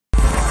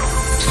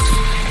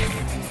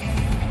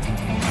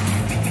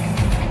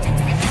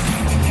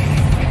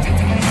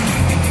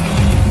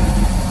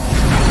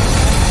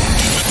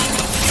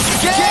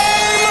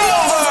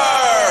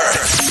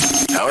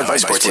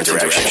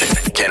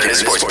Interaction, Canada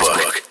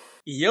Sportsbook.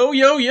 Yo,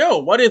 yo, yo,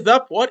 what is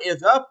up? What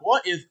is up?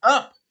 What is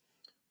up?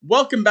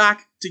 Welcome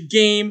back to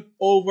Game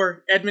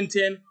Over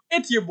Edmonton.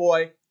 It's your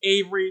boy,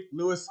 Avery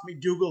Lewis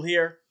McDougall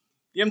here.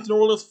 The Edmonton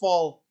Oilers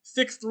fall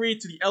 6-3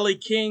 to the LA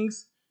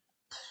Kings.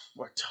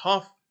 What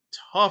a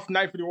tough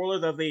night for the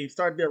Oilers as they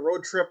started their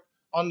road trip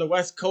on the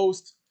West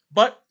Coast.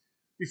 But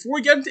before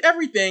we get into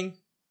everything,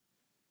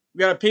 we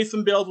gotta pay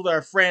some bills with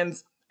our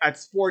friends at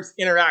Sports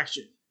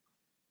Interaction.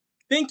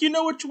 Think you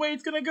know which way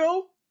it's gonna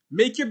go?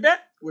 Make your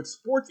bet with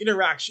Sports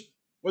Interaction.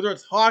 Whether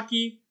it's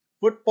hockey,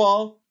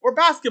 football, or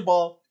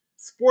basketball,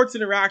 Sports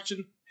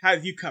Interaction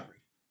has you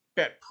covered.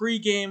 Bet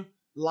pregame,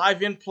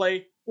 live in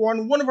play, or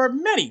on one of our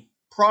many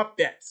prop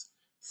bets.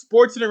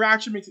 Sports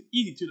Interaction makes it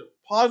easy to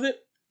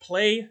deposit,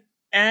 play,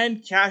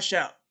 and cash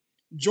out.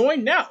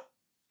 Join now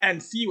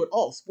and see what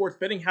all sports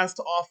betting has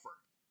to offer.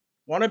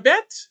 Want to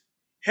bet?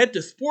 Head to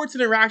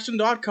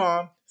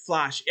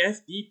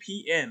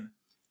sportsinteraction.com/SDPN.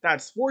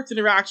 That's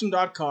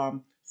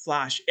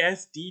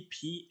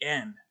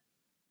sportsinteraction.com/SDPN.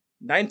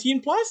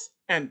 19 plus,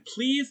 and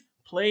please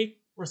play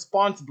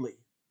responsibly.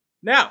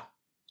 Now,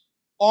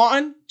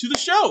 on to the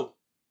show.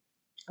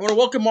 I want to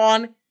welcome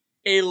on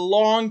a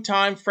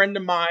longtime friend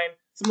of mine,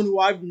 someone who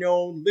I've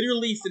known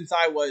literally since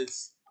I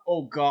was,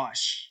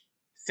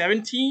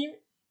 17,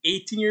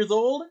 18 years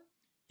old.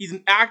 He's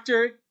an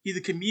actor, he's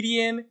a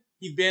comedian,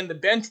 he's been in the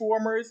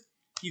Benchwarmers,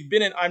 he's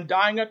been in I'm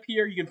Dying Up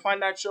Here. You can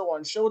find that show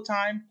on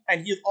Showtime,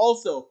 and he is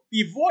also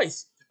the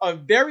voice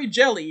of Barry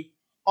Jelly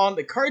on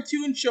the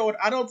cartoon show at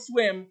Adult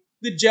Swim,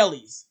 The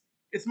Jellies.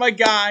 It's my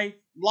guy,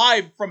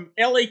 live from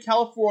LA,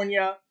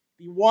 California,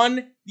 the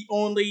one, the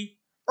only,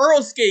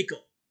 Earl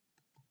Skakel.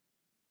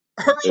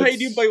 Earl, how you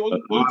doing, buddy?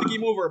 Welcome to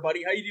Game Over,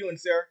 buddy. How you doing,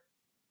 sir?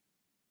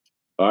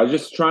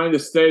 Just trying to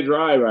stay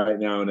dry right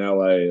now in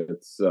LA.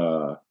 It's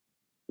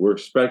we're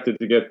expected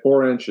to get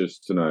 4 inches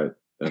tonight,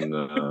 and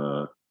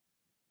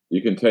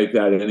you can take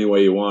that any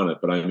way you want it,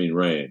 but I mean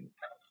rain.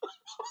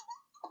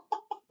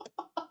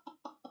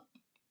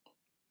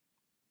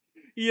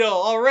 Yo,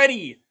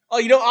 already. Oh,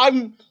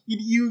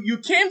 you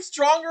came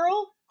strong,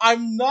 Earl.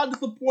 I'm not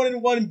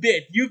disappointed one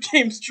bit. You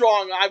came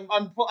strong.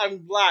 I'm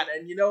glad.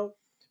 And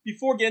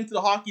before getting into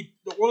the hockey,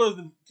 the Oilers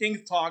and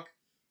Kings talk,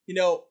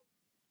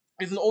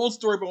 it's an old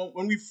story, but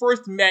when we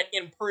first met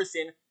in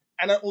person,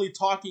 and not only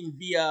talking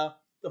via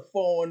the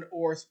phone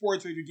or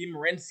sports radio Game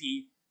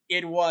Morency,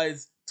 it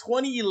was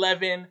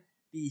 2011,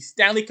 the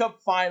Stanley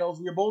Cup Finals.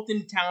 We were both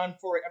in town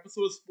for an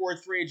episode of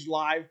Sports Rage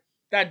Live.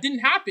 That didn't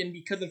happen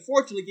because,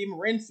 unfortunately, Game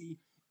Morency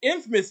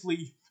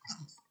infamously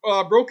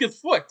broke his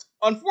foot.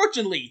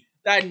 Unfortunately,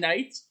 that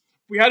night.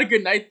 We had a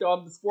good night, though,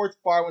 on the sports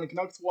bar when the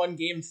Canucks won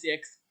Game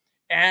 6.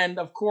 And,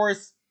 of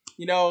course,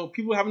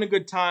 people were having a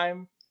good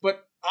time.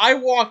 But I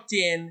walked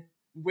in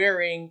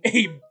wearing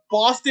a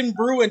Boston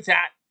Bruins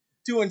hat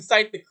to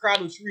incite the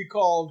crowd, which you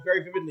recall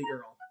very vividly,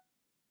 Earl.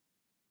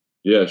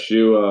 Yes,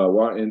 you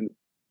walked in.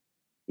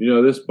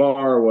 This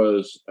bar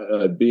was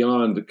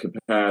beyond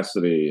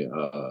capacity.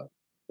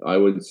 I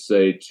would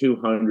say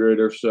 200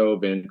 or so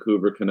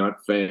Vancouver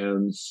Canuck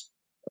fans.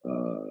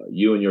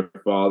 You and your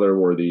father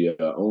were the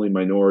only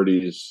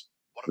minorities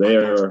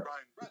there.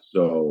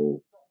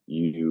 So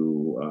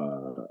you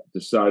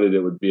decided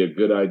it would be a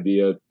good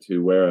idea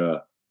to wear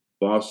a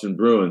Boston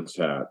Bruins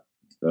hat.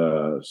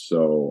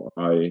 So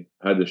I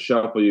had to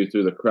shuffle you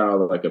through the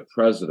crowd like a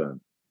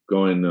president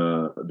going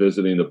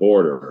visiting the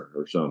border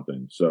or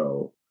something.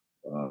 So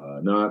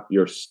not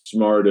your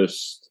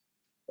smartest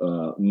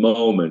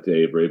moment,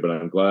 Avery, but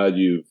I'm glad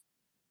you've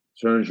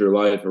turned your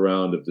life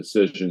around of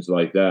decisions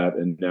like that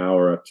and now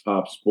are a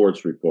top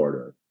sports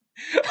reporter.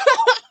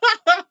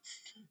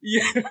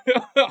 Yeah.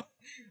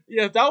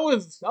 Yeah, that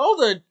was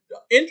an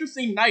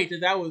interesting night.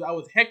 I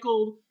was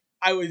heckled,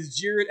 I was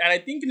jeered, and I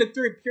think in the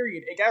third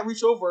period, a guy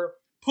reached over,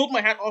 pulled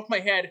my hat off my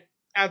head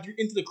after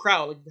into the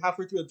crowd, like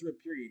halfway through the third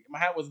period. My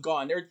hat was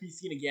gone, never to be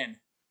seen again.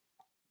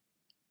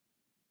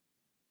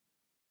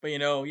 But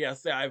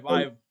yes, I've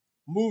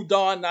moved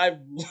on. I've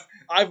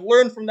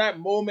learned from that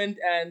moment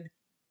and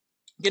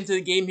get into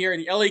the game here.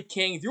 The LA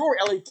Kings, your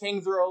LA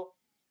Kings, Earl,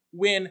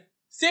 win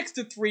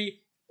 6-3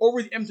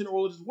 over the Edmonton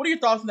Oilers. What are your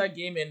thoughts on that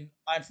game? And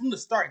from the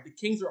start, the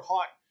Kings are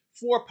hot.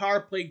 4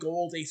 power play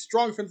goals, a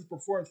strong defensive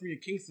performance from your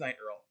Kings tonight,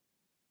 Earl.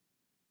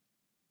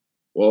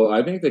 Well,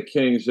 I think the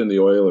Kings and the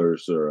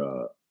Oilers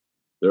are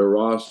their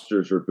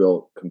rosters are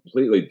built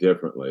completely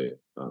differently.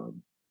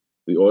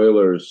 The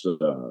Oilers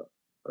are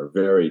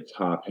very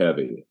top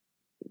heavy,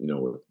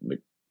 with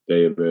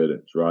McDavid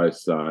and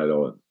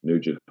Draisaitl and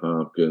Nugent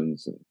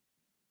Hopkins and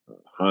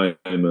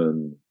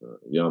Hyman,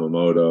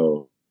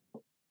 Yamamoto,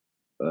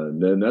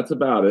 and then that's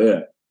about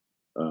it.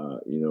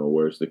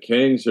 Whereas the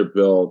Kings are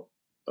built,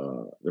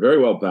 they're very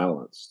well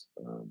balanced.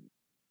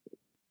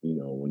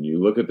 When you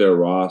look at their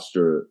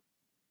roster,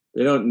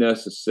 they don't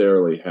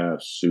necessarily have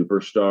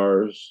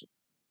superstars.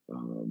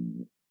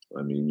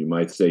 You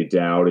might say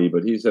Doughty,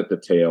 but he's at the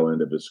tail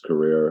end of his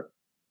career.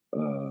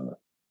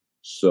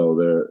 So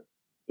they're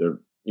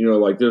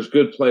there's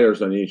good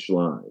players on each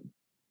line.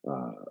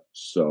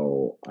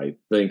 So I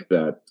think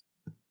that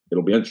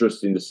it'll be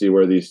interesting to see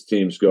where these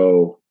teams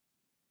go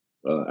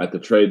at the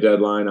trade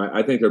deadline.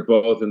 I think they're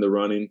both in the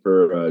running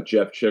for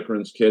Jeff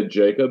Chikrin's kid,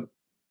 Jacob.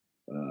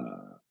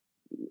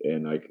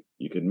 And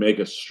you could make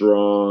a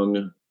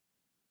strong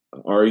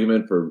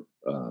argument for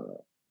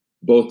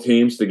both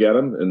teams to get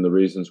him and the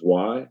reasons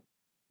why.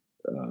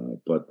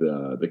 But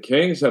the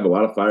Kings have a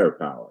lot of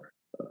firepower.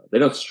 They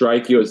don't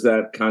strike you as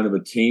that kind of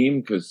a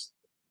team because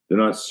they're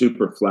not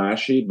super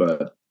flashy,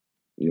 but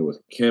with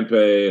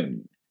Kempe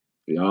and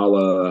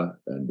Fiala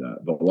and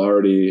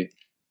Velarde,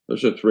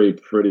 those are three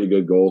pretty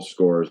good goal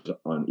scorers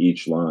on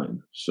each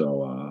line.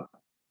 So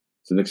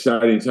it's an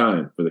exciting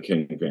time for the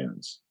King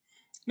fans.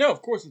 No,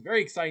 of course, it's a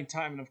very exciting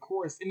time. And of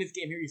course, in this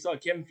game here, you saw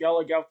Kevin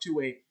Fiala get off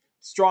to a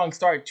strong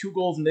start, 2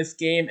 goals in this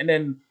game. And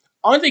then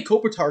Anze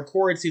Kopitar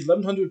recorded his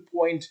 1,100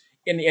 point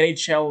in the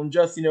NHL. And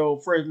just,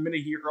 for a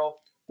minute here, Earl,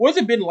 what has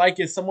it been like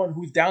as someone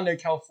who's down there in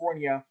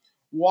California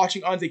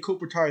watching Anze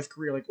Kopitar's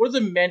career? Like, what has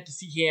it meant to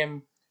see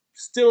him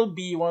still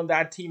be one of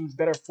that team's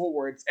better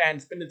forwards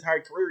and spend the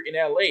entire career in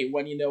LA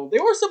when,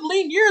 there were some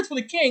lean years for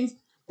the Kings,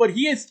 but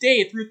he has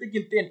stayed through thick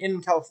and thin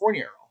in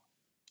California, Earl?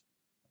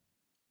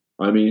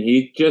 I mean,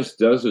 he just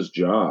does his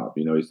job.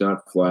 He's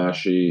not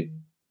flashy.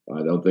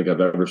 I don't think I've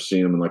ever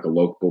seen him in like a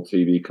local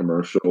TV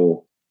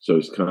commercial. So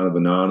he's kind of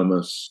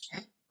anonymous.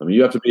 I mean,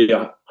 you have to be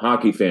a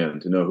hockey fan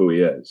to know who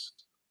he is.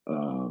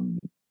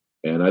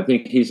 And I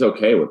think he's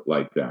okay with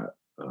like that.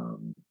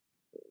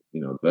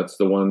 That's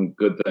the one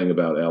good thing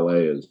about LA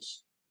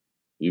is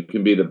you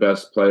can be the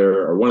best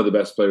player or one of the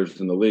best players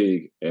in the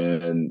league.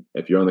 And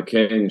if you're on the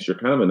Kings, you're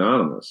kind of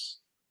anonymous.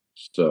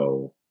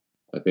 So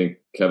I think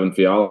Kevin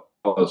Fiala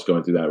is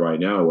going through that right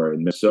now, where in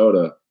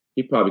Minnesota,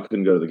 he probably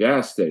couldn't go to the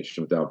gas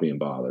station without being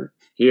bothered.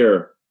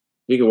 Here,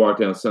 he could walk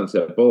down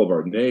Sunset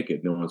Boulevard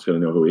naked. No one's going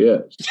to know who he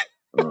is.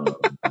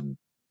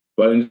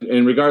 But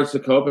in regards to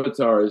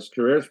Kopitar, his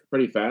career is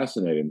pretty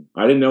fascinating.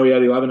 I didn't know he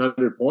had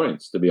 1,100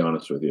 points, to be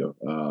honest with you.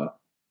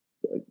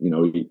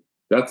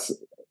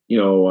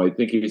 I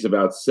think he's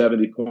about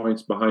 70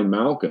 points behind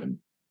Malkin.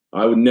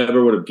 I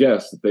would have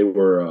guessed that they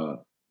were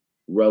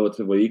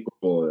relatively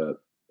equal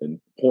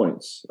in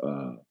points.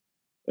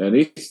 And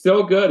he's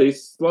still good.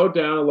 He's slowed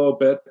down a little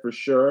bit for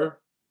sure,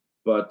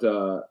 but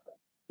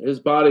his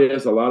body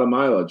has a lot of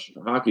mileage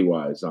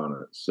hockey-wise on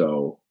it.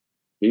 So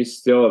he's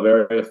still a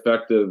very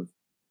effective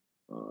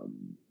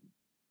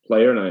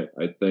player, and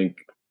I think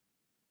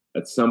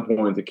at some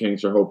point the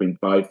Kings are hoping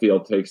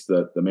Byfield takes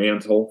the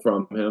mantle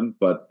from him,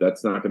 but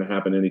that's not going to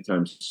happen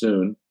anytime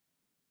soon.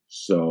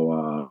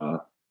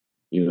 So,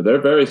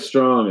 they're very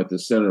strong at the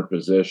center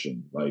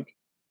position. Like,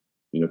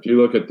 if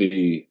you look at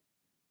the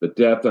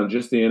depth on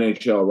just the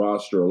NHL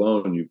roster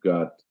alone, you've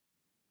got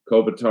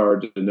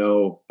Kopitar,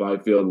 Deneau,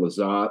 Byfield,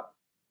 Lizotte.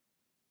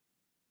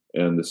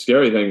 And the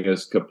scary thing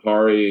is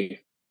Kupari,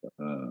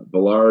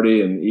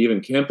 Velarde, and even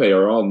Kempe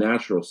are all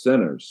natural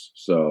centers.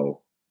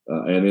 So,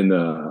 and in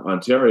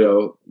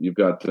Ontario, you've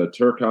got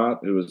Turcotte,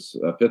 who was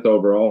 5th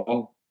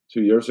overall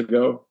 2 years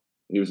ago.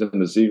 He was in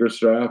the Zegras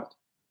draft.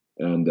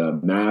 And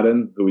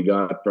Madden, who we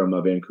got from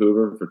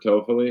Vancouver for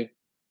Toffoli.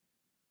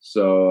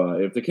 So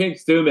if the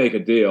Kings do make a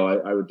deal,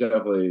 I would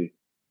definitely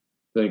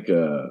think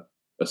a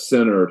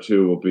center or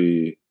two will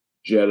be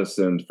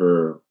jettisoned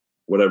for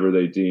whatever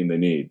they deem they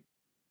need.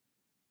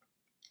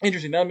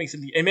 Interesting. That makes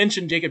sense. I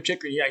mentioned Jacob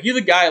Chikrin. Yeah, he's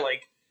a guy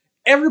like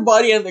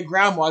everybody at the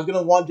Grandma is going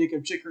to want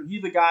Jacob Chikrin.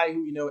 He's a guy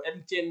who,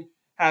 Edmonton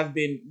have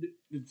been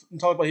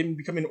talking about him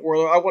becoming an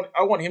Oiler.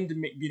 I want him to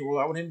be an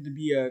Oiler. I want him to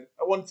be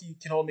I want to see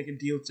Ken Hall make a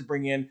deal to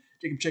bring in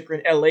Jacob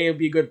Chikrin. LA would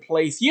be a good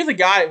place. He is a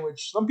guy in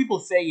which some people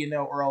say,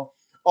 Earl,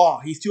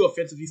 he's too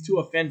offensive. He's too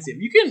offensive.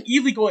 You can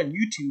easily go on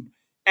YouTube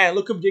and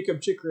look up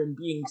Jacob Chikrin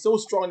being so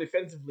strong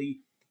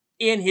defensively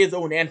in his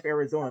own end for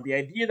Arizona. The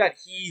idea that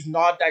he's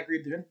not that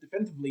great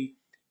defensively,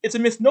 it's a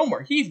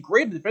misnomer. He's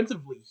great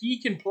defensively. He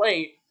can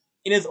play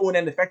in his own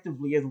end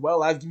effectively as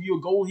well as give you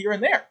a goal here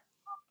and there.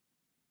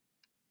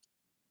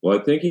 Well,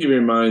 I think he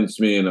reminds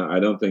me, and I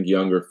don't think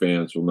younger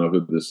fans will know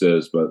who this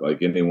is, but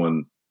like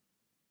anyone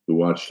who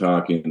watched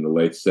hockey in the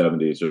late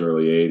 70s or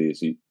early 80s,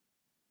 he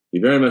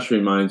very much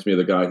reminds me of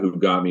the guy who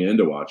got me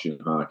into watching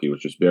hockey,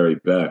 which was Barry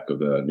Beck of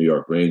the New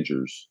York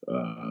Rangers.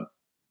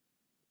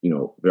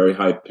 Very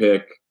high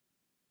pick.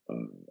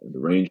 The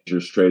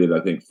Rangers traded, I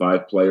think,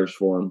 5 players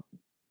for him,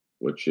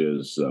 which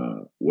is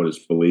what is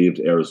believed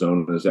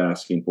Arizona is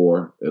asking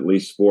for. At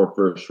least 4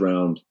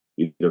 first-round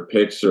either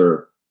picks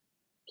or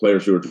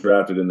players who were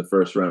drafted in the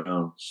first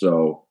round.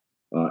 So,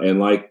 and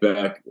like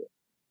Beck,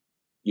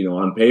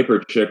 on paper,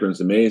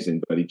 Chikrin's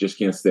amazing, but he just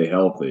can't stay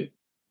healthy.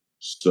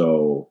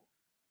 So,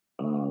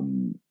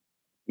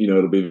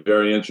 it'll be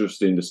very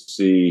interesting to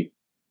see.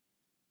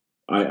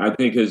 I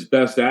think his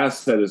best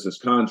asset is his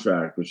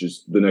contract, which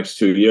is the next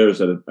 2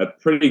 years at a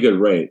pretty good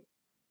rate.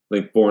 I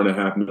think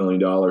 $4.5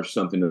 million,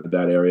 something of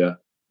that area.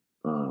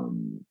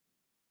 And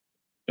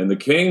the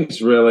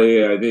Kings,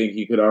 really, I think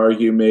you could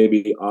argue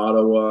maybe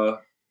Ottawa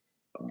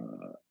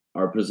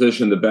are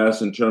positioned the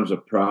best in terms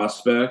of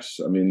prospects.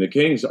 I mean, the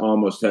Kings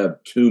almost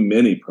have too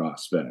many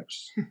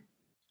prospects.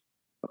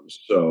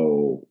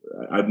 So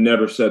I've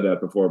never said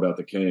that before about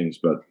the Kings,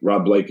 but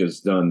Rob Blake has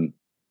done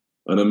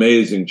an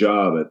amazing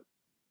job at.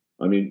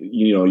 I mean,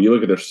 you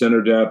look at their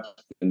center depth,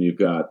 and you've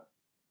got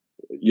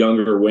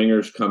younger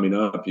wingers coming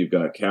up. You've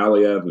got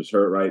Kaliev, who's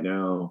hurt right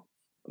now.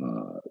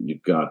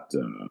 You've got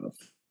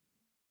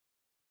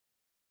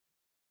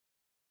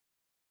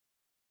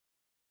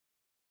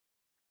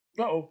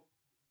Uh-oh.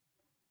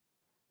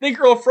 Think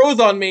girl froze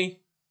on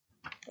me.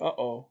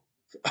 Uh-oh.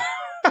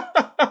 and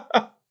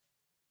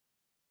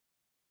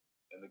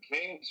the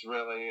Kings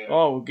really.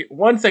 Oh,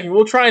 1 second.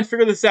 We'll try and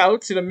figure this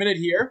out in a minute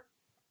here.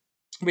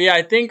 But yeah,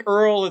 I think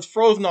Earl is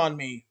frozen on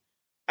me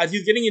as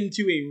he's getting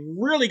into a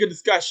really good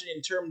discussion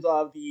in terms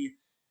of the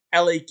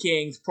LA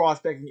Kings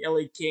prospect and the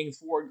LA Kings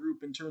forward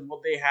group in terms of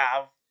what they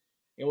have.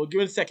 And we'll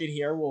give it a second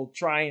here. I will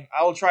try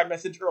and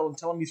message Earl and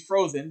tell him he's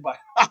frozen, but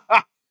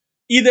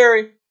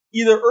either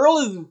Earl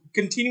is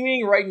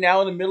continuing right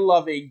now in the middle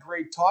of a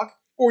great talk,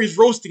 or he's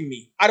roasting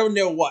me. I don't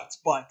know what,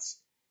 but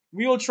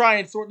we will try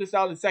and sort this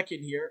out in a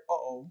second here.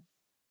 Uh-oh.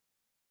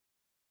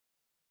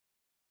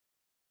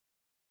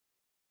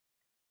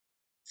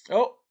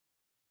 Oh.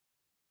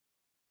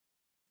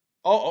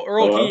 Oh,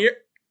 Earl, Hello?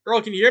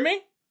 Earl, can you hear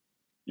me?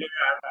 Yeah,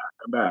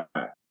 I'm back.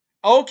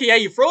 Okay, yeah,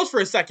 you froze for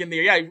a second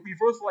there. Yeah, you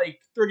froze for like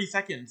 30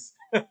 seconds.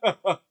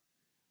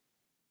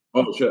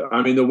 Oh, shit.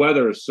 I mean, the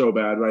weather is so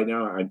bad right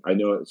now. I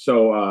know it.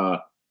 So I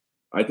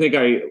think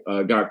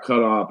I got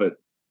cut off at,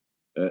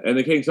 and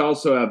the Kings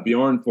also have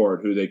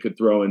Bjornfort, who they could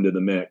throw into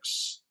the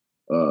mix,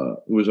 who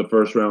was a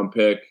first-round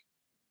pick,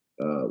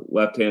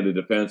 left-handed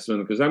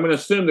defenseman. Because I'm going to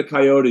assume the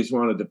Coyotes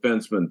want a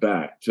defenseman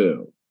back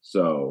too.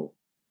 So,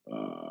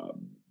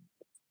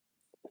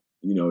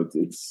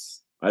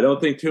 it's. I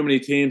don't think too many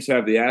teams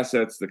have the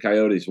assets the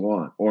Coyotes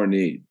want or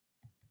need.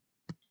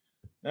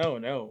 No,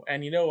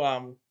 and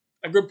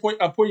a good point.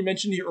 A point you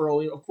mentioned here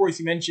earlier. Of course,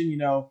 you mentioned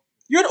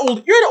you're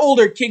an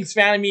older Kings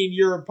fan. I mean,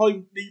 you're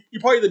probably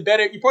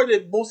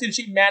the most in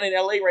shape man in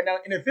LA right now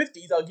in their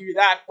 50s. I'll give you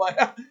that.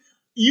 But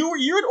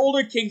you're an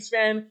older Kings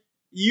fan.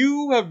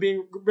 You have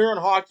been on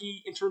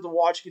hockey in terms of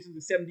watching since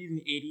the 70s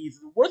and 80s.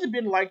 What has it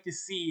been like to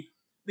see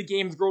the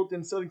game's growth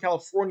in Southern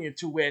California?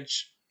 To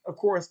which, of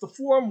course, the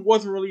Forum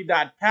wasn't really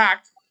that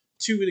packed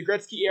to the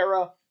Gretzky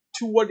era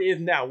to what it is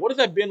now. What has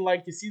that been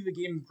like to see the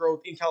game's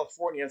growth in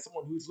California as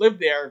someone who's lived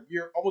there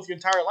almost your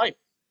entire life?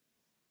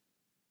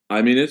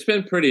 I mean, it's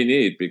been pretty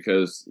neat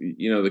because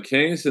the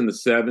Kings in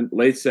the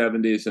late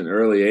 70s and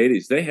early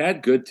 80s, they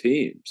had good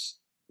teams.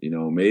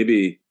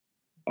 Maybe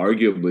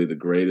arguably the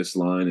greatest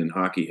line in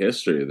hockey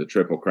history, the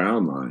Triple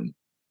Crown line.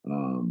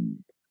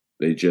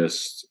 They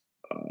just,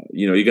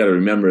 you got to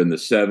remember in the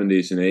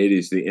 70s and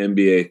 80s, the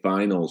NBA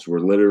finals were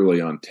literally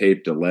on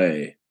tape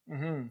delay,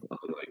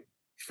 like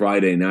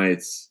Friday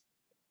nights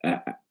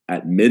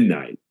at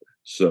midnight.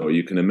 So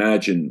you can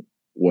imagine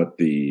what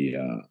the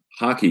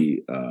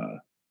hockey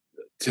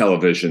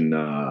television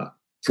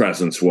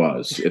presence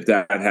was if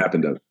that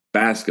happened to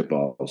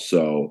basketball.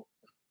 So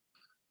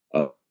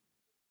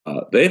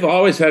they've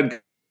always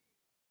had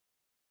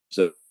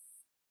mid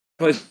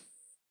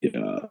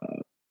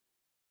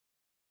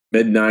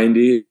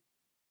 90s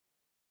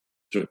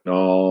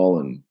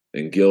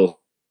and Gil,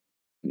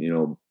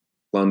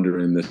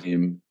 plundering the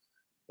team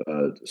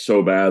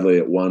so badly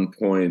at one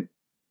point.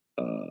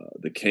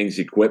 The Kings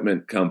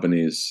equipment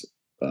companies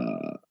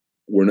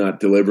were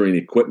not delivering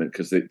equipment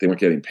because they weren't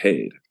getting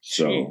paid.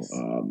 So,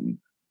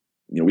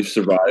 we've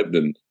survived.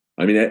 And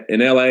I mean,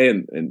 in LA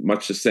and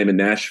much the same in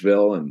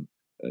Nashville and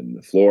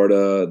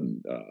Florida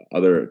and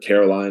other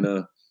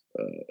Carolina,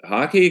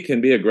 hockey can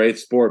be a great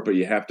sport, but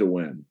you have to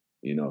win.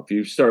 If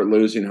you start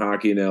losing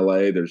hockey in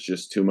LA, there's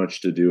just too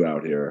much to do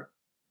out here.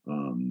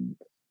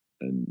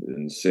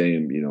 And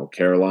same,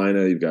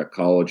 Carolina, you've got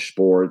college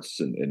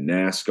sports and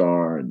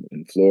NASCAR, and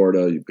in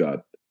Florida, you've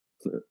got,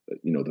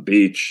 the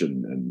beach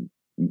and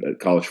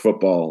college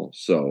football.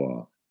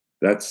 So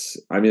as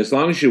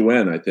long as you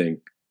win, I think,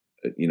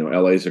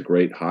 LA is a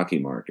great hockey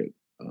market.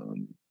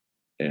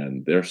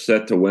 And they're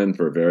set to win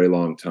for a very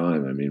long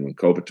time. I mean, when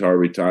Kopitar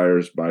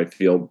retires,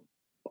 Byfield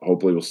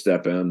hopefully will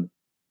step in.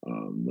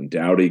 When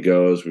Doughty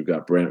goes, we've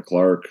got Brant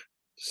Clark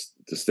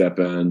to step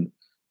in.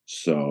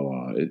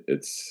 So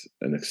it's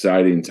an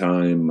exciting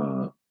time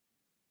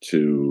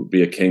to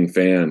be a King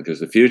fan because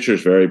the future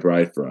is very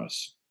bright for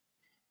us.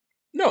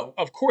 No,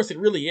 of course it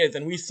really is,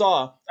 and we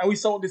saw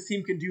what this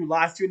team could do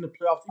last year in the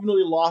playoffs. Even though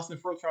they lost in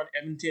the first round,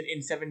 Edmonton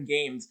in 7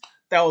 games,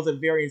 that was a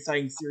very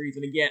exciting series.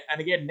 And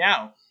again,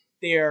 now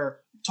they're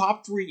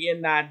top 3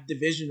 in that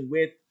division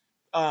with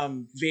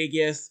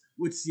Vegas,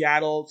 with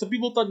Seattle. Some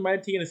people thought they would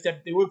have taken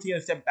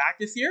a step back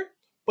this year,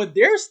 but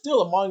they're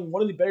still among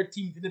one of the better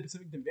teams in the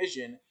Pacific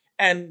Division.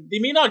 And they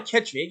may not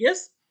catch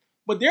Vegas,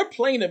 but they're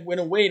playing in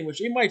a way in which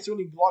they might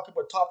certainly block up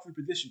a top 3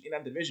 position in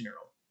that division,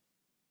 Earl.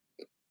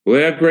 Well,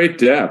 they have great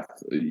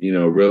depth.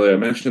 Really, I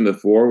mentioned the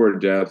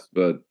forward depth,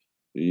 but,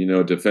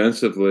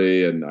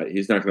 defensively, and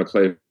he's not going to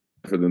play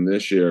for them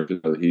this year.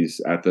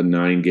 He's at the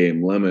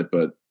 9-game limit,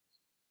 but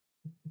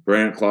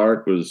Brant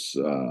Clark was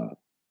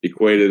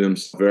equated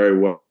himself very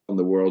well in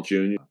the World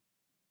Junior.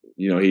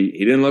 he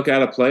didn't look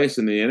out of place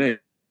in the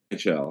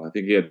NHL. I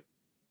think he had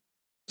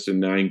in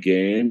 9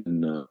 games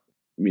and,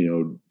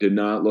 did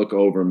not look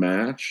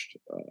overmatched.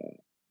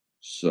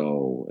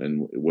 So,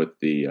 and with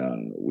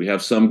we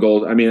have some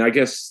goals. I mean, I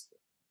guess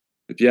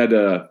if you had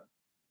to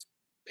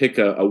pick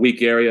a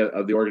weak area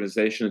of the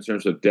organization in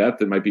terms of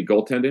depth, it might be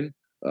goaltending.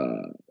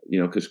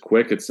 Because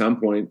Quick at some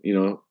point,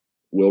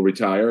 will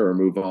retire or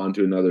move on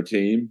to another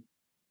team.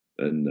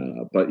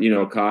 And but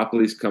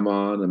Copley's come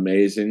on,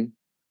 amazing.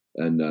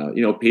 And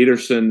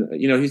Peterson,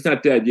 he's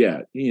not dead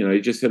yet.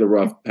 He just hit a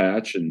rough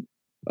patch, and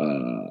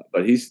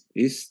but he's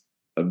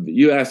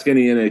you ask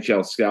any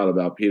NHL scout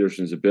about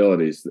Peterson's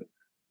abilities,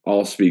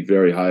 all speak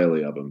very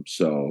highly of him.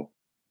 So,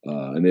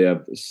 and they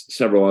have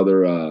several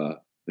other. I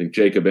think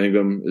Jacob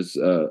Ingham is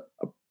a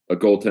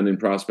goaltending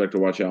prospect to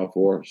watch out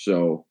for.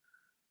 So,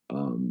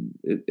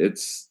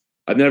 it's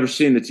I've never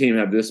seen the team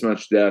have this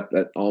much depth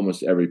at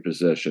almost every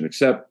position,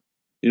 except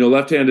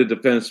left-handed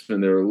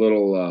defensemen. They're a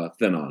little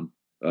thin on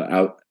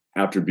out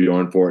after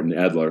Bjornfort and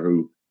Edler,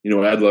 who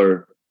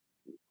Edler,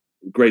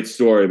 great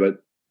story,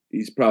 but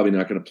he's probably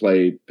not going to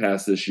play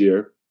past this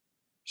year.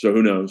 So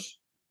who knows?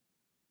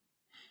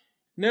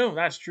 No,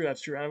 that's true.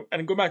 That's true.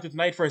 And go back to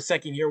tonight for a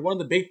second here. One of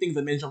the big things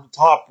I mentioned off the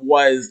top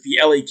was the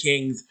LA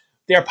Kings.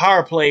 Their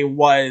power play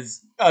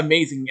was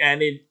amazing,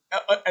 and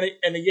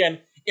again,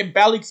 it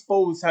badly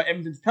exposed how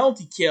Edmonton's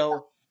penalty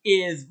kill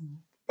is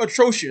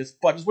atrocious.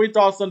 But just wait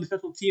thoughts on the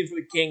special teams for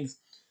the Kings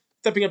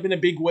stepping up in a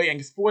big way and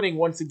exploiting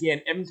once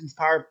again Edmonton's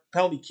power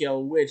penalty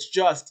kill, which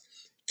just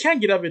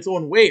can't get out of its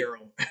own way,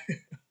 Earl.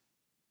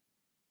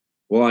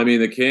 Well, I mean,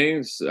 the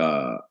Kings,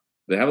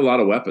 they have a lot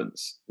of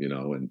weapons,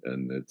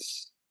 and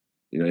it's.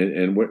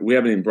 And we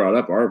haven't even brought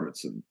up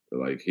Arvidsson.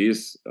 Like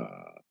he's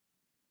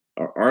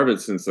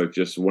Arvidsson's like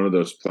just one of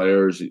those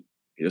players. He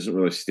doesn't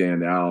really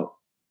stand out,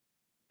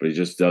 but he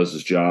just does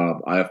his job.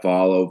 I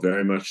follow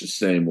very much the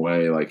same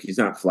way. Like he's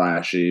not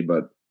flashy,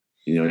 but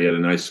he had a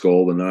nice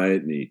goal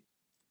tonight, and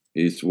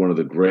he's one of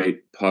the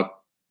great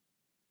puck.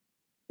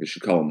 You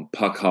should call him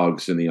puck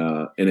hogs in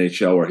the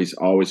NHL, where he's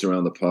always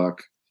around the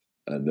puck.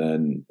 And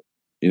then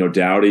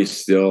Doughty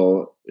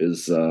still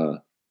is.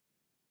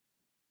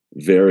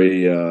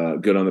 Very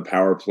good on the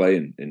power play,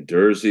 and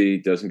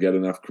Dursey doesn't get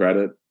enough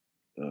credit.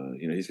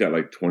 He's got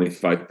like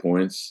 25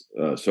 points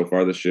so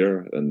far this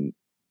year, and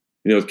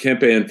with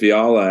Kempe and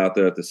Fiala out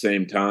there at the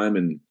same time,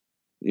 and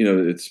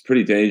it's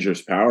pretty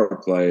dangerous power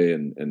play.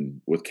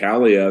 And with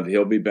Kaliev,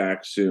 he'll be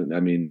back soon.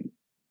 I mean,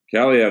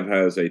 Kaliev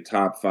has a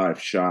top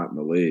 5 shot in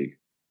the league,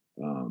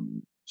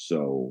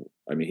 so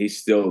I mean he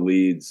still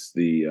leads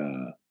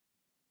the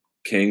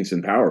Kings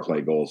in power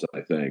play goals,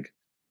 I think.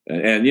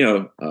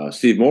 And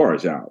Steve Moore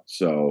is out,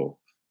 so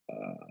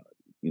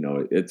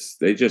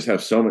they just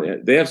have so many.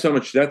 They have so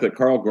much depth that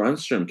Carl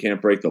Grundstrom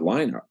can't break the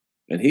lineup,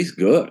 and he's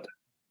good.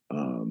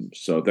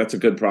 So that's a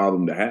good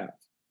problem to have.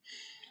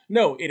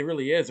 No, it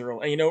really is,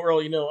 Earl. And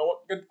Earl, I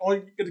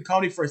want to get to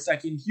comedy for a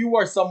second. You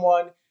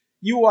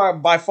are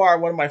by far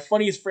one of my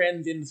funniest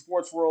friends in the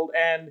sports world,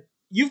 and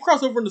you've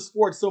crossed over into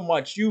sports so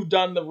much. You've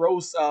done the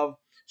roast of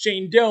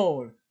Shane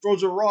Doan,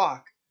 Roger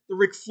Rock, the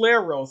Ric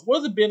Flair roast. What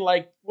has it been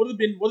like? What has it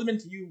been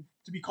to you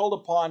to be called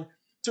upon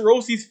to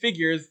roast these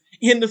figures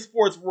in the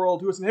sports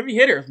world who are some heavy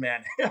hitters,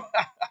 man?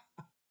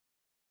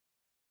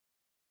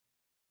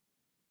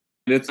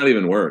 It's not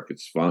even work.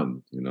 It's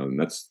fun, and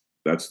that's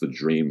the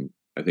dream,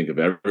 I think, of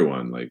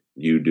everyone. Like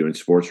you doing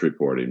sports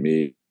reporting,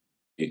 me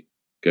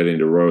getting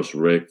to roast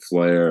Ric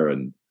Flair,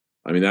 and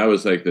I mean that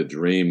was like the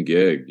dream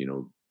gig.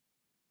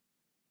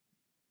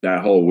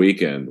 That whole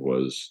weekend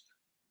was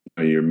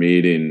you're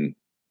meeting,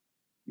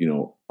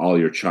 all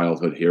your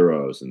childhood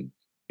heroes, and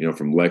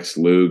from Lex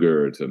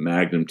Luger to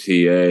Magnum TA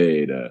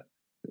to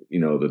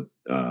the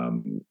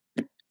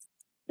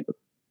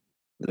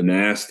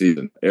Nasties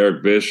and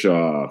Eric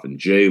Bischoff and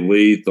Jay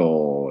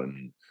Lethal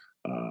and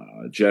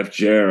Jeff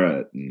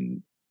Jarrett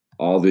and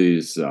all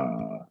these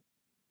and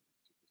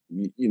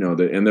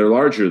they're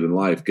larger than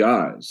life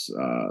guys.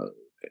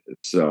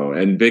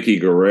 And Vicky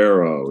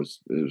Guerrero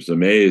was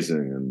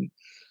amazing, and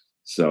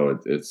so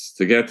it's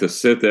to get to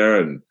sit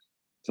there and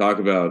talk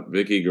about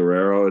Vicky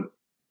Guerrero.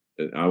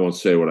 I won't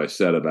say what I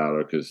said about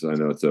her because I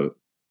know it's a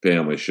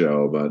family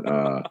show, but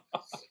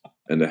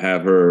and to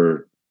have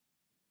her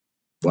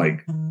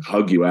like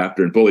hug you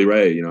after, and Bully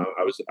Ray,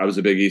 I was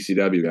a big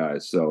ECW guy,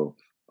 so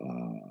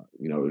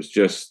it was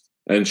just,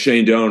 and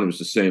Shane Doan was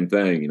the same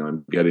thing.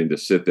 I'm getting to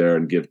sit there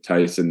and give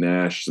Tyson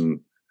Nash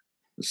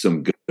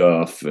some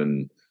guff,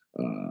 and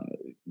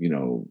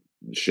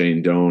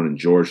Shane Doan and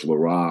George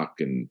LaRock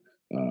and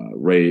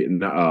Ray,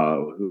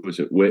 who was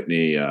it?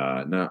 Whitney,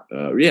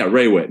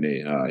 Ray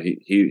Whitney.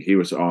 He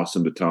was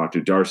awesome to talk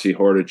to. Darcy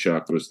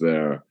Hordichuk was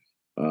there,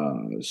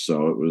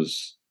 so it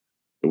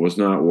was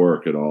not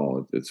work at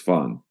all. It's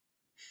fun.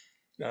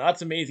 No,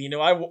 that's amazing.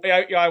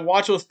 I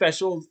watch those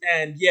specials,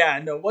 and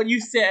what you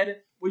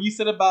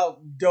said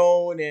about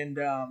Doan and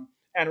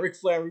Ric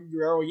Flair and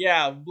Guerrero,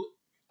 yeah,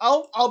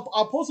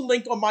 I'll post a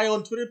link on my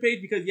own Twitter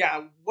page because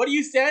what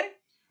you said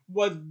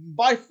was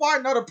by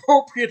far not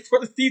appropriate for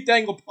the Steve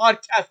Dangle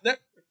Podcast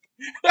Network.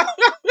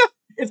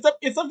 It's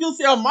stuff you'll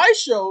say on my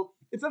show.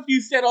 It's stuff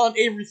you said on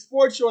Avery's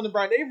sports show on the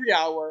Brian Avery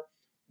Hour.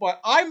 But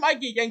I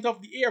might get yanked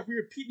off the air if we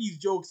repeat these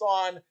jokes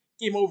on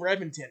Game Over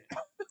Edmonton.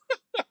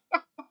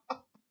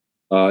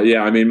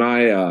 Yeah, I mean,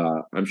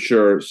 I'm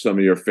sure some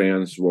of your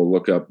fans will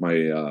look up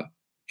my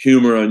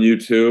humor on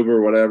YouTube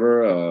or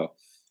whatever.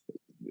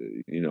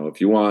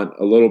 If you want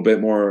a little bit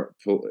more,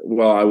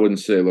 well, I wouldn't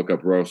say look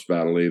up Roast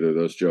Battle either.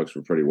 Those jokes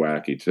were pretty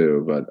wacky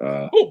too. But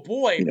oh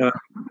boy,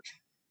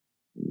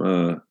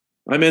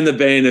 I'm in the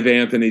vein of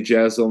Anthony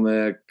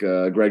Jeselnik,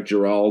 Greg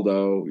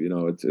Giraldo.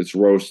 It's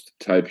roast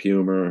type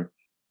humor.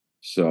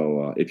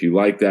 So if you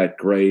like that,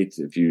 great.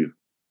 If you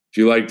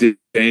like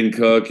Dane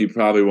Cook, you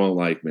probably won't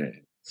like me.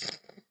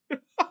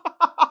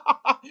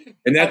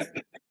 And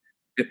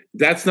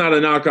that's not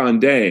a knock on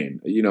Dane.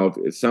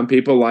 Some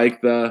people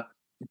like the,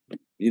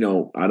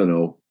 I don't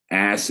know,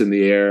 ass in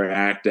the air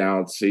act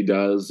outs he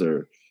does,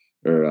 or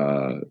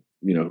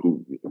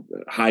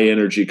high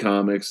energy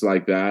comics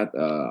like that.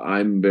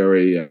 I'm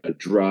very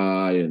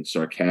dry and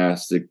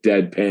sarcastic,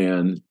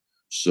 deadpan.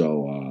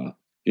 So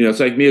it's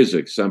like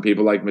music. Some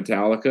people like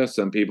Metallica.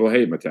 Some people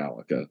hate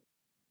Metallica.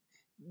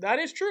 That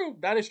is true.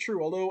 That is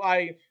true. Although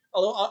I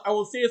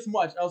will say as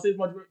much. I'll say as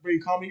much for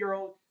your comedy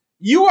girl.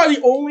 You are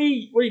the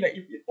only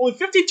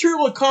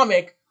 52-year-old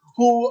comic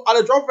who,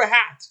 on a drop of a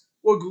hat,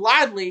 will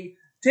gladly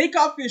take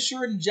off his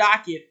shirt and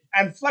jacket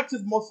and flex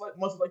his muscle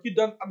like you've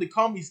done at the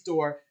Comedy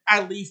Store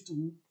at least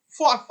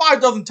 5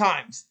 dozen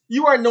times.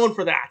 You are known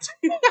for that.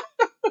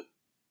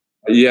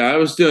 Yeah, I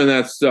was doing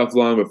that stuff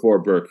long before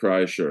Bert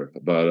Kreischer,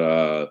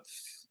 but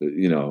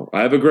I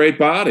have a great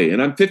body,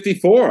 and I'm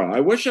 54.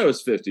 I wish I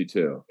was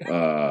 52.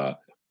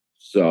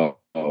 So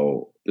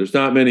there's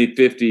not many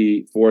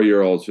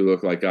 54-year-olds who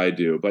look like I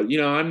do. But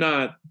I'm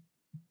not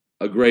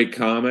a great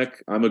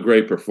comic. I'm a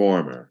great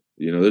performer.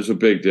 There's a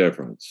big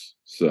difference.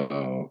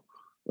 So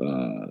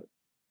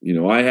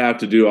I have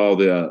to do all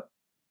the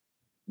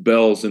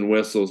bells and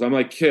whistles. I'm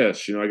like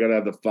Kiss. I got to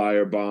have the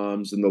fire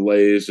bombs and the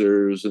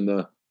lasers and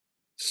the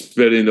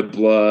spitting the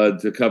blood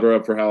to cover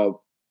up for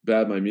how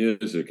bad my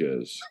music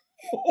is.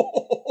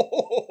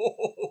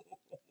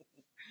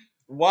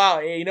 Wow,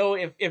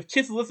 if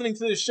Kiss is listening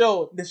to this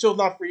show's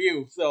not for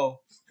you.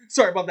 So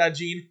sorry about that,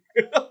 Gene.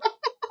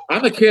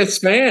 I'm a Kiss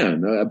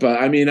fan, but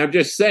I mean, I'm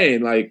just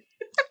saying, like,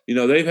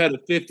 they've had a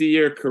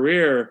 50-year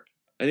career,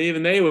 and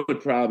even they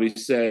would probably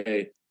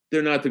say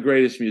they're not the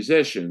greatest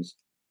musicians.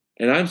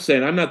 And I'm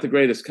saying I'm not the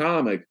greatest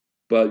comic,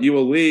 but you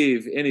will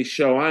leave any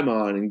show I'm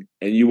on,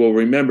 and you will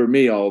remember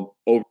me over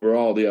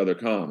all the other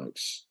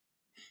comics.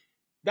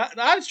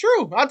 That is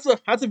true. That's a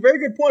very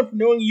good point from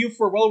knowing you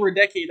for well over a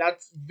decade.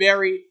 That's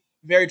very,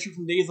 very true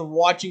from days of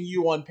watching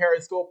you on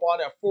Periscope on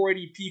a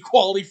 480p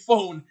quality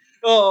phone.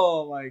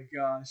 Oh my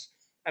gosh!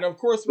 And of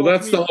course, well,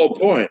 that's the whole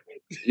point.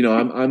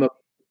 I'm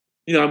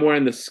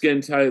wearing the skin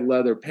tight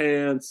leather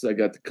pants. I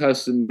got the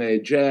custom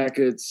made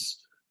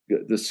jackets,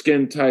 the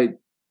skin tight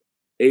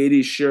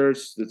 80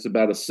 shirts. That's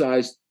about a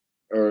size,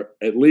 or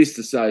at least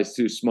a size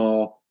too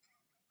small.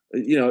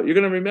 You're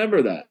going to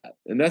remember that.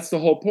 And that's the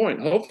whole point.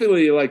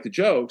 Hopefully you like the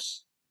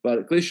jokes, but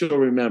at least you'll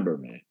remember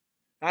me.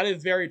 That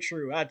is very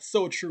true. That's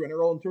so true. And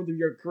in terms of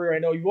your career, I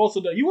know you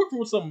also you work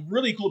with some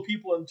really cool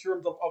people in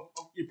terms of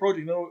your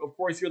project. Of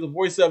course, you're the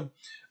voice of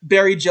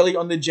Barry Jelly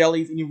on the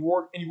Jellies, and you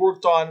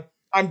worked on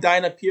I'm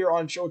Dying Up Here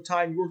on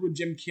Showtime. You worked with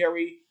Jim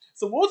Carrey.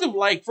 So what was it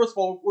like, first of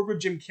all, work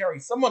with Jim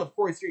Carrey? Someone, of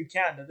course, here in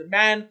Canada. The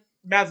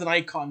man's an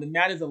icon. The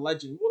man is a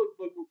legend.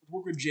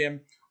 Work with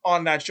Jim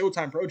on that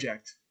Showtime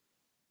project.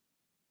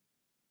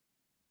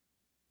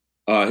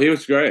 He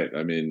was great.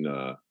 I mean,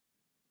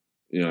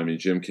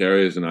 Jim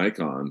Carrey is an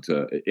icon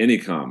to any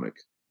comic,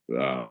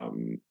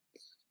 and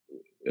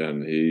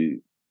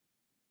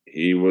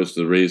he was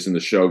the reason the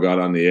show got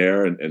on the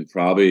air, and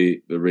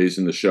probably the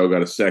reason the show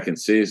got a second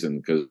season.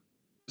 Because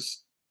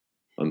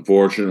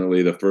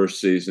unfortunately, the first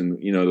season,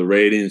 the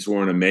ratings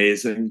weren't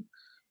amazing,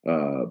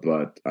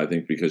 but I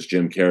think because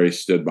Jim Carrey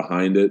stood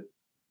behind it,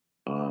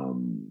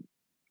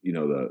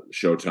 the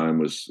Showtime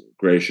was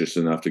gracious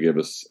enough to give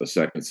us a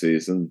second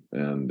season.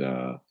 And,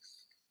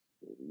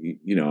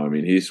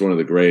 he's one of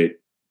the great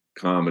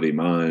comedy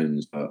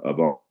minds of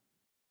all.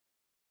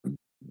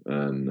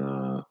 And,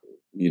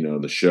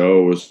 the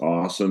show was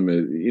awesome.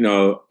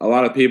 A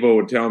lot of people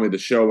would tell me the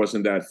show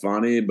wasn't that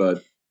funny,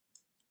 but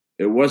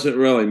it wasn't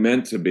really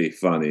meant to be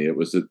funny. It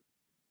wasn't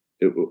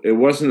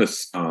a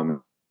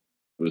song.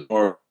 It was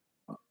more,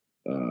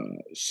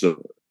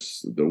 so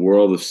the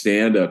world of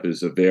stand-up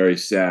is a very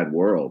sad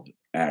world,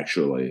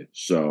 actually.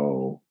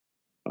 So,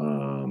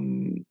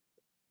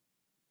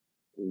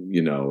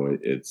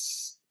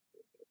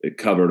 it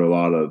covered a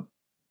lot of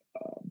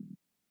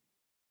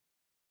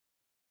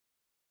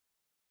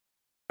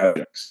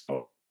subjects.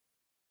 So,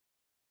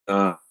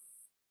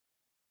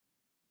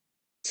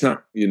 it's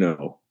not,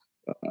 the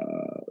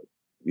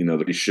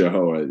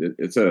show.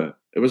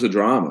 It was a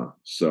drama.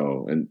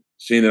 So, and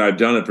seeing that I've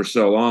done it for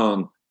so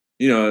long,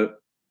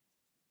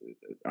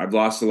 I've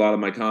lost a lot of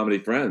my comedy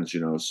friends,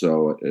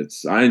 so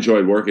I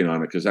enjoyed working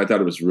on it because I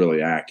thought it was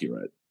really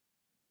accurate.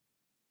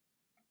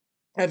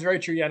 That's very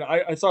true. Yeah, and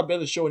I saw a bit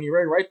of the show, and you're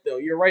very right though.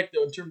 You're right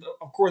though. In terms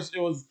of course,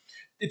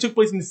 it took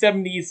place in the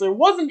 '70s, so it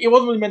wasn't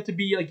really meant to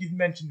be like you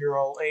mentioned,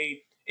 Earl,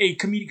 a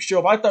comedic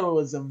show. But I thought it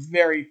was a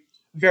very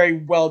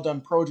very well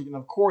done project, and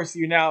of course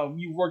you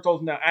worked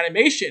also now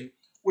animation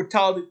with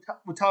Tyler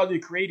the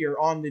Creator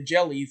on the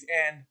Jellies,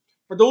 and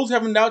for those who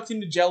haven't now seen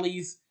the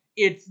Jellies,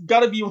 it's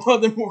got to be one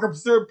of the more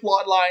absurd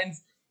plot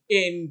lines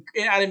in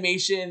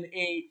animation.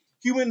 A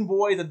human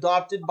boy is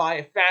adopted by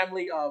a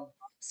family of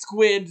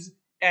squids,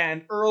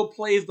 and Earl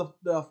plays the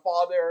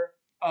father,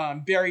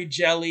 Barry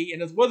Jelly,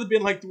 and it's what it's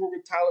been like to work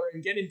with Tyler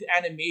and get into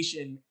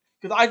animation,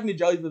 because I think the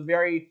Jelly is a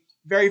very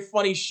very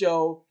funny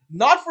show,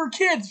 not for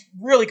kids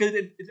really, because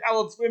it's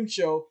Adult Swim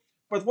show,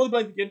 but it's what it's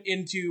been like to get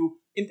into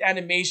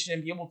animation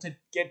and be able to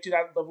get to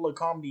that level of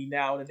comedy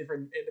now in a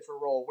different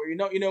role where you're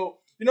not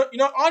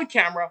on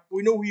camera, but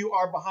we know who you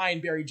are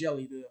behind Barry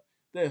Jelly,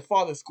 the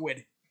father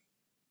squid.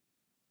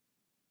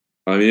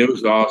 I mean, it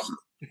was awesome.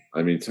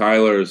 I mean,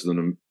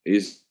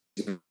 he's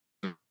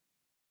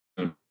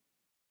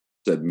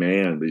said,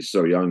 man, he's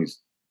so young. He's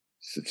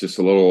just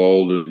a little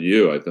older than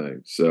you, I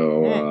think.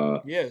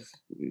 So Yes.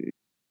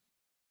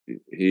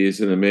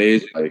 he's an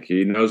amazing. Like,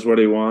 he knows what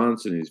he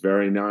wants, and he's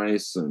very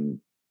nice. And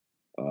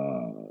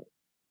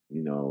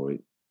you know,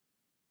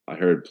 I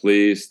heard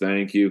please,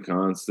 thank you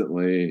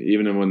constantly.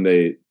 Even when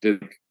they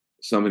did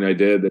something I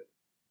did,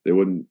 they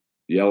wouldn't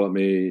yell at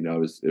me. You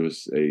know, it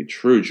was a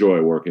true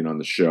joy working on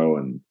the show,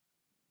 and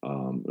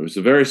it was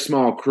a very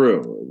small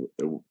crew.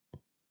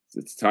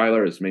 It's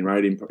Tyler, his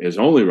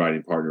only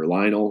writing partner,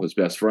 Lionel, his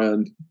best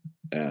friend,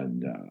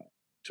 and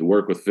to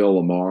work with Phil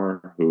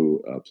Lamar,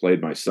 who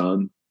played my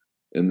son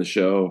in the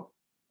show.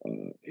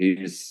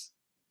 He's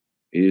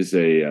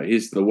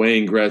the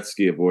Wayne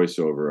Gretzky of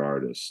voiceover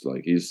artists.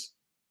 Like, he's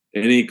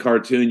any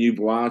cartoon you've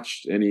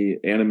watched, any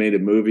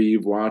animated movie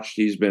you've watched,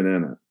 he's been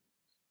in it.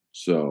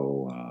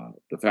 So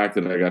the fact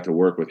that I got to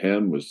work with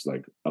him was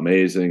like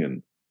amazing.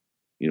 And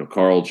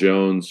Carl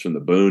Jones from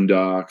the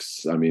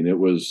Boondocks. I mean, it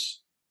was.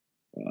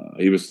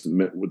 He was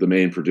the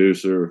main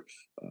producer.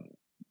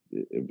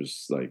 It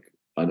was like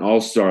an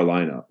all-star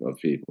lineup of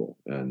people,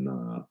 and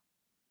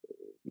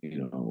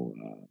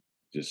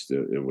just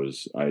it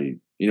was. We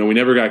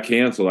never got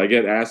canceled. I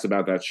get asked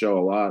about that show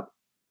a lot.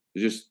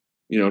 It's just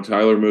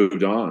Tyler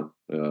moved on,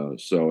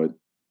 so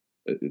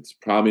it's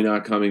probably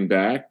not coming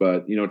back.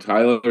 But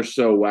Tyler's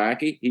so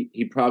wacky,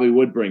 he probably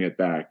would bring it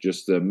back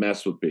just to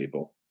mess with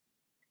people.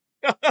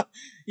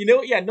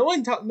 Yeah,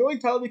 knowing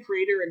Tyler the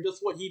Creator and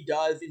just what he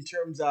does in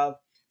terms of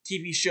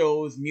TV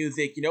shows,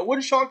 music, it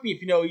wouldn't shock me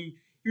if he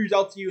reaches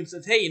out to you and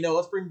says, "Hey,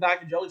 let's bring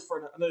back the Jellies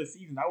for another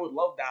season." I would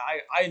love that.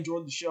 I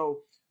enjoyed the show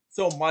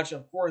so much.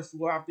 Of course,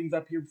 we'll have things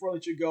up here before I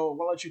let you go.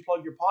 We'll let you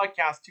plug your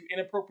podcast to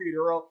Inappropriate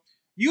Earl.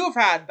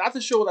 That's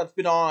a show that's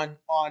been on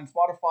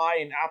Spotify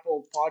and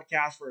Apple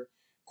Podcasts for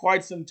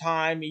quite some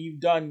time. You've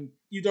done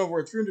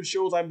over 300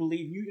 shows, I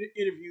believe. You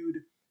interviewed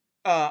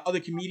other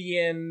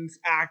comedians,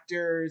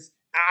 actors,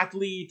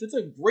 athletes. It's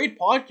a great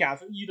podcast. I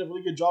think you did a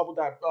really good job with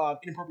that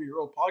Inappropriate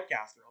Earl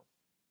podcast, Earl.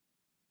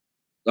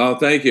 Oh,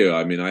 thank you.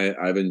 I mean,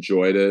 I've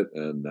enjoyed it,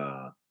 and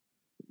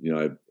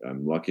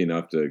I'm lucky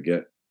enough to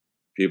get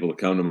people to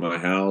come to my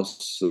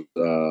house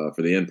for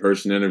the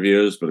in-person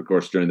interviews. But of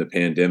course, during the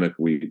pandemic,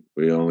 we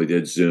only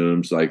did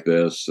Zooms like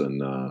this,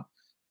 and I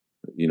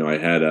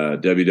had a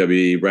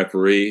WWE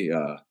referee,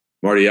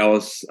 Marty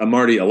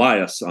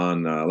Elias,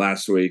 on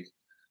last week.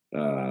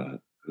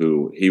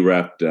 Who he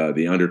repped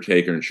the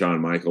Undertaker and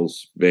Shawn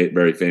Michaels'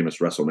 very famous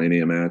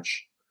WrestleMania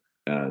match,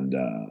 and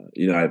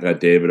I've had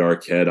David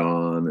Arquette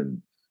on,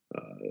 and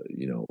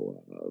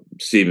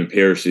Stephen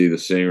Pearcy, the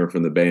singer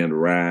from the band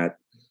Rat,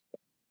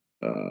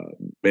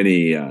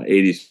 many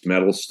 '80s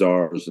metal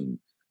stars, and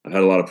I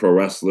had a lot of pro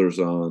wrestlers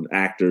on,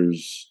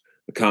 actors,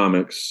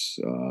 comics,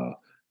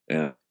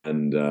 and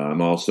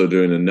I'm also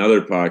doing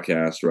another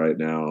podcast right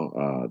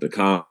now, the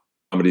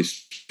Comedy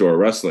Store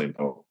Wrestling.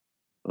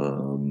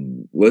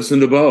 Listen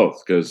to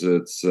both, because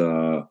it's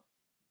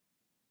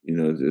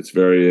it's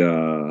very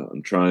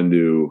I'm trying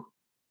to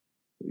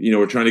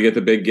we're trying to get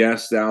the big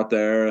guests out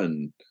there,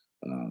 and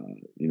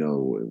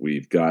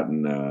we've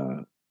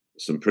gotten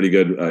some pretty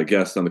good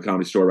guests on the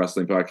Comedy Store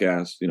Wrestling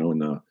podcast,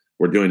 and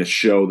we're doing a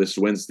show this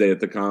Wednesday at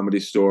the Comedy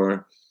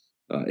Store.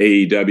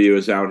 AEW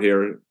is out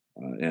here,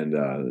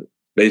 and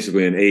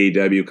basically an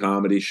AEW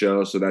comedy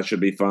show, so that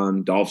should be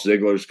fun. Dolph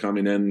Ziggler's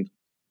coming in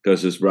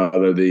because his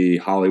brother, the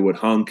Hollywood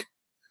Hunk,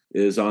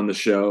 is on the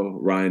show,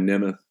 Ryan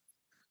Nemeth.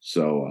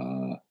 So,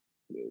 I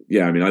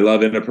mean, I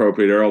love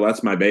Inappropriate Earl.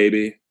 That's my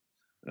baby.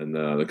 And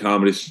the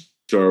Comedy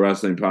Store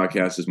Wrestling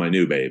podcast is my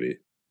new baby.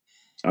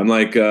 I'm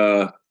like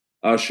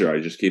Usher. I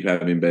just keep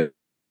having babies.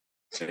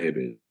 So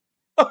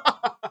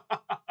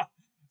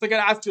I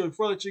got to ask you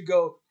before I let you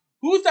go,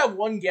 who's that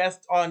one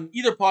guest on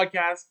either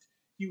podcast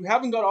you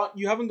haven't got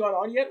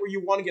on yet, or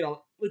you want to get on?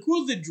 Like,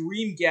 who's the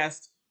dream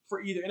guest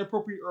for either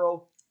Inappropriate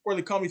Earl or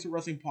the Comedy Store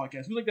Wrestling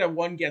podcast? Who's like that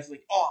one guest?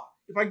 Like,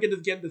 if I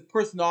can get this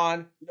person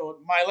on,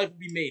 my life would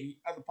be made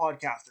as a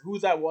podcaster.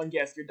 Who's that one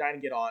guest you're dying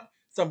to get on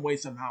some way,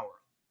 somehow?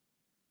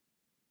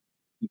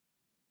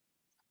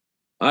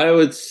 I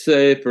would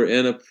say for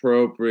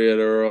Inappropriate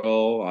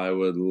Earl, I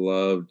would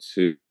love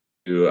to.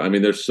 I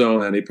mean, there's so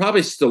many.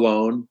 Probably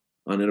Stallone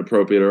on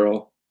Inappropriate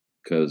Earl,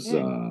 because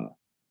I'm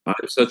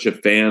such a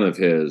fan of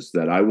his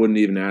that I wouldn't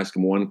even ask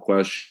him one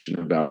question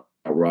about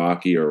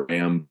Rocky or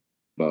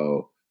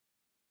Rambo.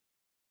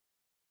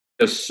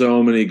 There's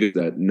so many good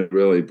that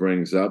really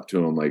brings up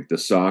to him, like the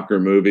soccer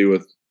movie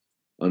with,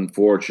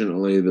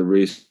 unfortunately, the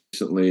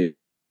recently,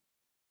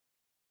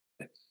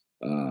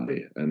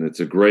 and it's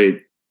a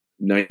great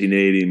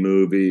 1980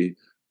 movie.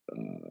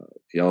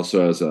 He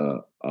also has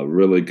a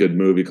really good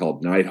movie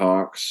called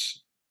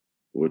Nighthawks,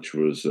 which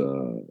was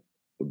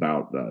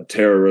about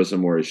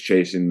terrorism, where he's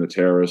chasing the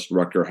terrorist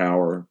Rutger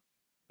Hauer,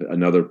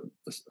 another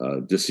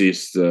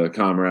deceased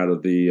comrade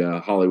of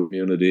the Hollywood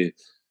community.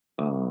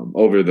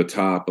 Over the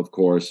Top, of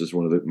course, is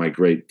one of my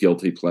great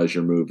guilty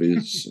pleasure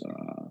movies.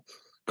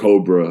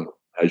 Cobra,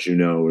 as you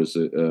know, is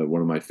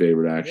one of my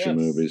favorite action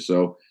movies.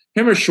 So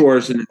him or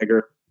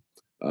Schwarzenegger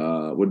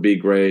would be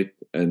great.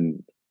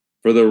 And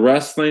for the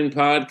wrestling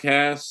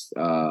podcast,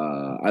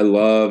 I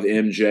love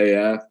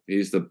MJF.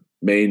 He's the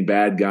main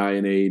bad guy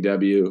in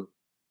AEW.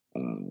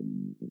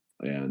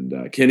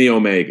 And Kenny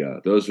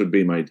Omega. Those would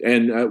be my...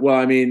 And, well,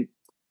 I mean,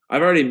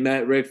 I've already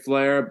met Ric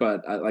Flair,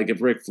 but like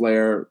if Ric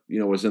Flair,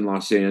 was in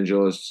Los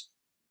Angeles,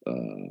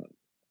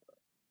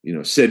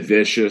 Sid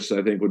Vicious,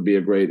 I think would be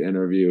a great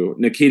interview.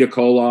 Nikita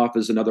Koloff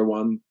is another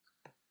one.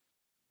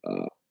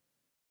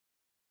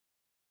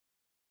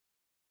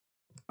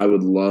 I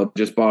would love,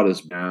 just bought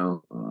his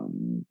now.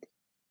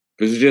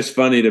 Because it's just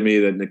funny to me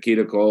that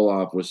Nikita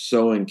Koloff was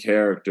so in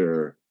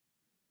character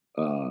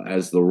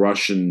as the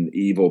Russian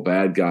evil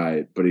bad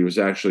guy, but he was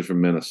actually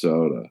from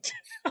Minnesota.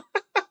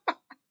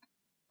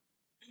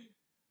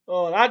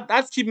 Oh,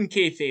 that's keeping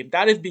kayfabe.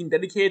 That is being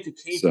dedicated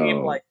to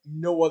kayfabe like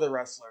no other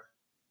wrestler.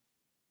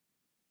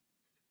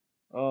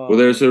 Well,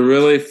 there's a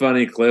really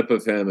funny clip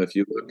of him if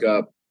you look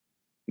up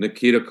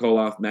Nikita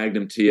Koloff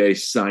Magnum TA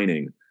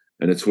signing.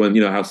 And it's when,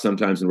 how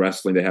sometimes in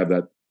wrestling they have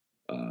that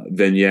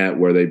vignette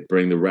where they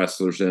bring the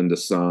wrestlers in to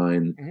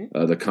sign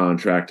the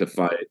contract to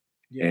fight.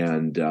 Yes.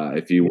 And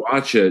if you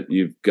watch it,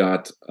 you've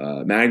got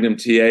Magnum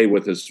TA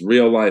with his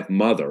real-life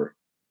mother.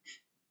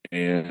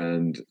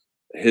 And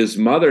his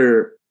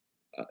mother,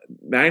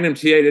 Magnum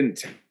TA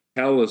didn't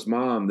tell his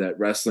mom that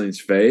wrestling's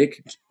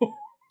fake.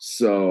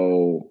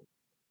 So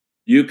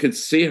you could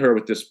see her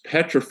with this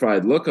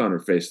petrified look on her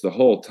face the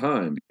whole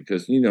time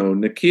because,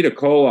 Nikita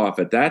Koloff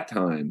at that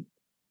time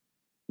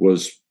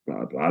was,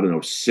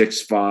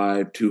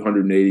 6'5",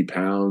 280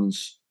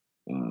 pounds.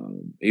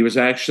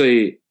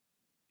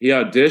 He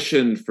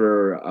auditioned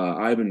for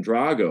Ivan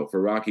Drago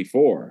for Rocky IV.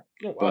 Oh,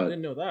 wow, I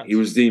didn't know that. He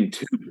was deemed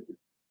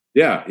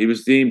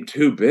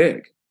too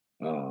big.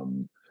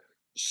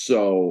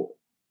 So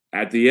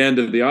at the end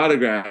of the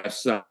autograph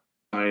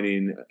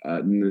signing,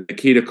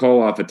 Nikita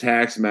Koloff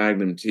attacks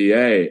Magnum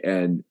TA,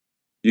 and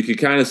you could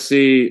kind of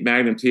see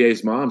Magnum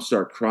TA's mom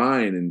start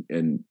crying,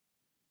 and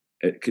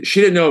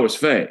she didn't know it was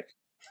fake.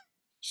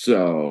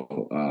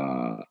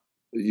 So,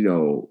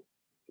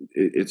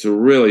 it's a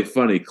really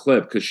funny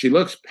clip because she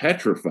looks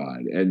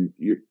petrified, and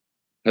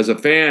as a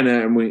fan,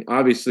 and we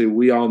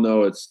all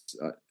know it's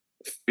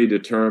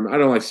predetermined. I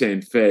don't like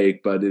saying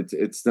fake, but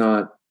it's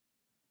not.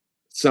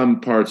 Some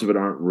parts of it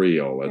aren't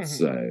real. Let's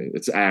say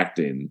it's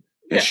acting,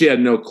 and she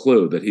had no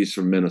clue that he's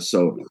from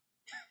Minnesota.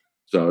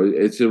 So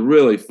it's a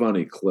really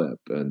funny clip,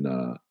 and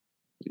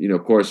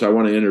of course, I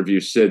want to interview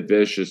Sid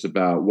Vicious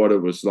about what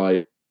it was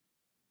like.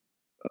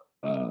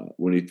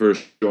 When he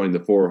first joined the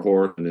Four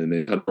Horsemen and they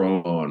had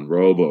on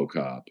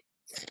RoboCop.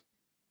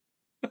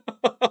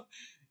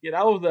 Yeah,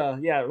 that was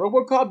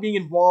RoboCop being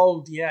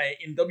involved,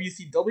 in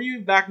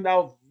WCW back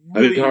now.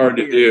 Really hard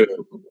to do.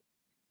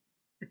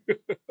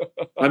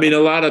 I mean, a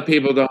lot of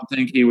people don't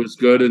think he was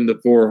good in the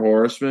Four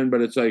Horsemen,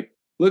 but it's like,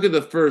 look at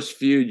the first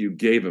feud you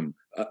gave him,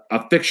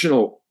 a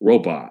fictional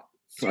robot,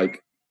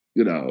 like,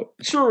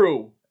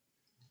 True.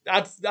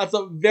 That's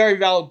a very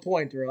valid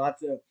point, Earl.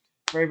 That's a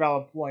very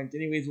valid point.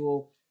 Anyways,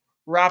 we'll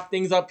wrap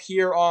things up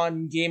here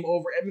on Game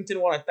Over Edmonton. I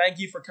want to thank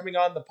you for coming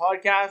on the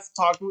podcast,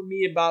 talking with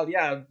me about,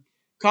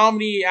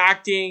 comedy,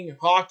 acting,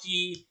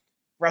 hockey,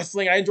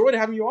 wrestling. I enjoyed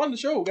having you on the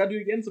show. We got to do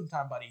it again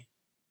sometime, buddy.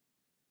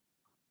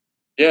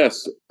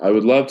 Yes, I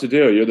would love to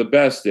do it. You're the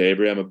best,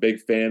 Avery. I'm a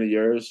big fan of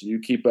yours.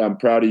 I'm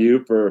proud of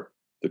you for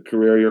the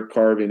career you're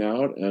carving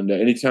out. And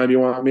anytime you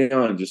want me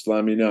on, just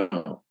let me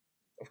know.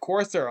 Of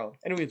course, Earl.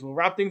 Anyways, we'll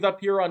wrap things up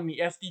here on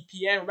the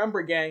SDPN.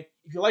 Remember, gang,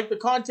 if you like the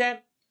content,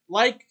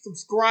 like,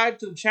 subscribe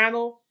to the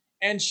channel,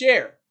 and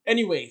share.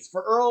 Anyways,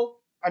 for Earl,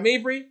 I'm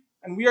Avery,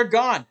 and we are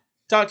gone.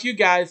 Talk to you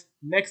guys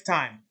next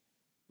time.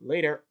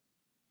 Later.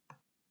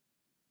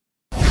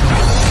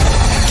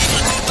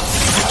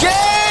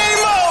 Game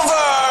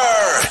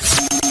over!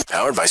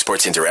 Powered by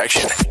Sports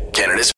Interaction, Canada's